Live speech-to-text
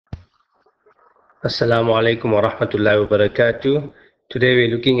Assalamu alaikum wa rahmatullahi wa barakatuh. Today we're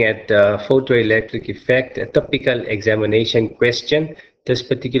looking at the photoelectric effect, a typical examination question. This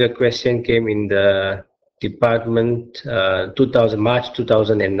particular question came in the department March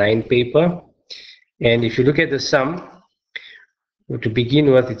 2009 paper. And if you look at the sum, to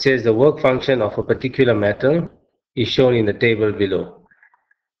begin with, it says the work function of a particular metal is shown in the table below.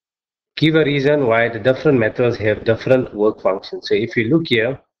 Give a reason why the different metals have different work functions. So if you look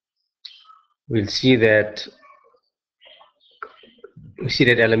here, we'll see that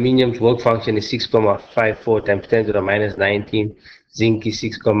aluminium's work function is 6,54 times 10 to the minus 19, zinc is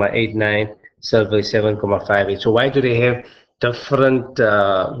 6,89, silver is 7,58. So why do they have different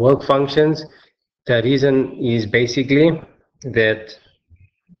work functions? The reason is basically that,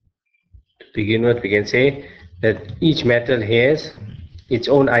 to begin with, we can say that each metal has its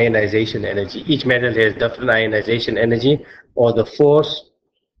own ionization energy. Each metal has different ionization energy, or the force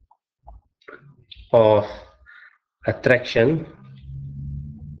of attraction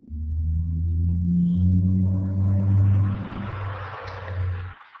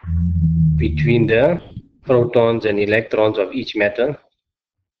between the protons and electrons of each metal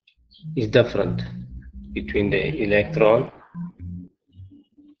is different between the electron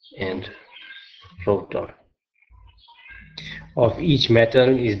and proton of each metal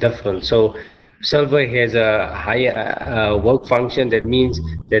is different. So silver has a higher work function. That means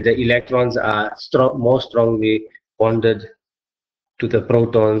that the electrons are more strongly bonded to the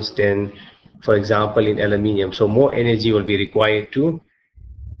protons than, for example, in aluminium. So more energy will be required to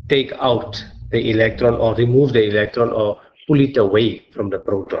take out the electron or remove the electron or pull it away from the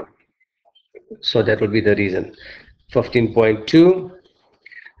proton. So that will be the reason. 15.2,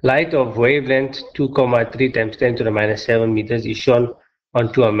 light of wavelength 2,3 times 10 to the minus 7 meters is shown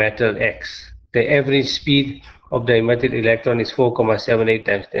onto a metal X. The average speed of the emitted electron is 4,78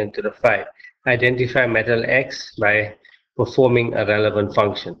 times 10 to the 5. Identify metal X by performing a relevant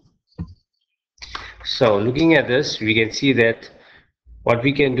function. So looking at this, we can see that what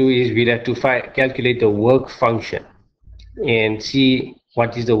we can do is we'll have to calculate the work function and see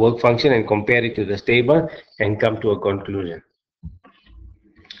what is the work function and compare it to this table and come to a conclusion.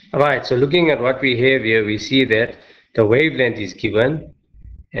 Alright, so looking at what we have here, we see that the wavelength is given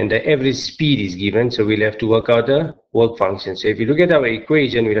and the average speed is given, so we'll have to work out the work function. So if you look at our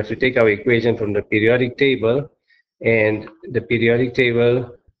equation, we'll have to take our equation from the periodic table, and the periodic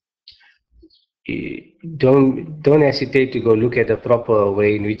table, don't hesitate to go look at the proper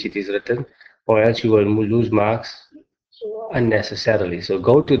way in which it is written, or else you will lose marks unnecessarily. So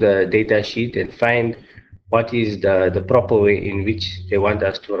go to the data sheet and find what is the proper way in which they want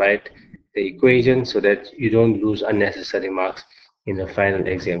us to write the equation, so that you don't lose unnecessary marks in the final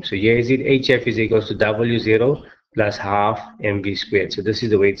exam. So here is it, HF is equals to W0 plus half mv squared. So this is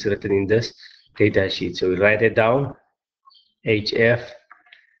the way it's written in this data sheet. So we write it down. HF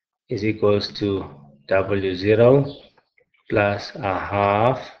is equals to W0 plus a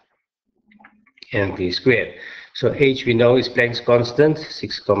half mv squared. So H we know is Planck's constant,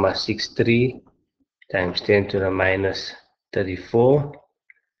 6,63 times 10 to the minus 34.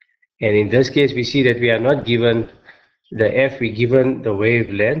 And in this case, we see that we are not given the F, we're given the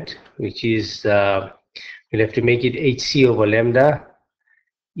wavelength, which is, we'll have to make it hc over lambda.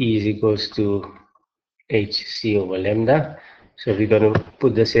 E is equals to hc over lambda. So we're going to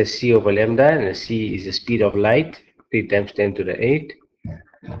put this as c over lambda, and the c is the speed of light, 3 times 10 to the 8.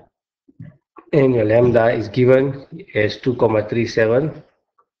 And your lambda is given as 2,37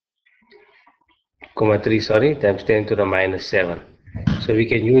 times 10 to the minus 7. So we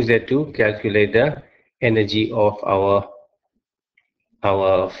can use that to calculate the energy of our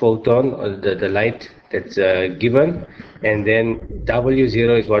photon, or the light that's given. And then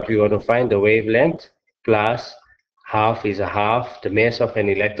W0 is what we want to find, the wavelength, plus half is a half. The mass of an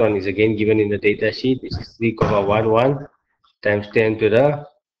electron is again given in the data sheet, which is 3,11 times 10 to the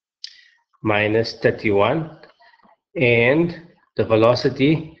minus 31. And the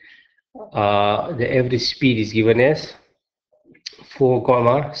velocity, the average speed is given as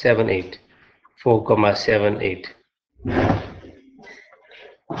 4,78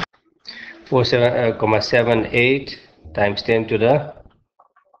 times 10 to the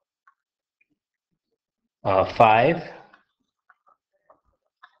 5.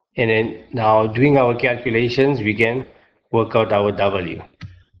 And then now doing our calculations, we can work out our W.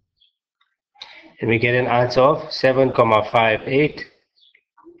 And we get an answer of 7,58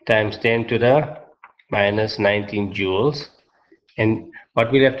 times 10 to the minus 19 joules. And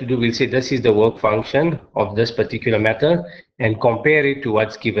what we'll have to do, we'll say this is the work function of this particular metal and compare it to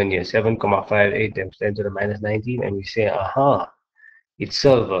what's given here, 7,58 times 10 to the minus 19. And we say, aha, It's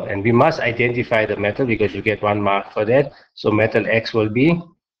silver, and we must identify the metal because you get 1 mark for that. So metal X will be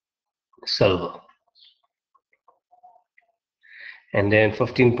silver. And then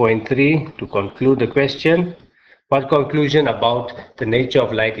 15.3, to conclude the question, what conclusion about the nature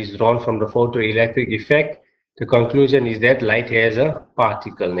of light is drawn from the photoelectric effect? The conclusion is that light has a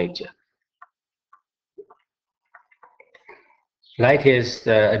particle nature. Light has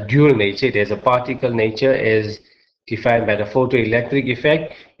a dual nature. It has a particle nature as defined by the photoelectric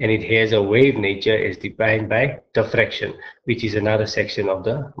effect, and it has a wave nature as defined by diffraction, which is another section of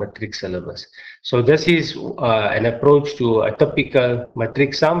the matric syllabus. So this is an approach to a typical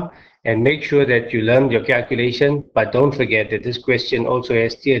matric sum, and make sure that you learn your calculation, but don't forget that this question also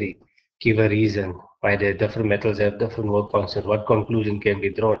has theory. Give a reason why the different metals have different work functions, what conclusion can be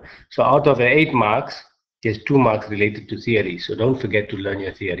drawn. So out of the 8 marks, there's 2 marks related to theory, so don't forget to learn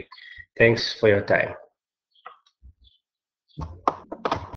your theory. Thanks for your time.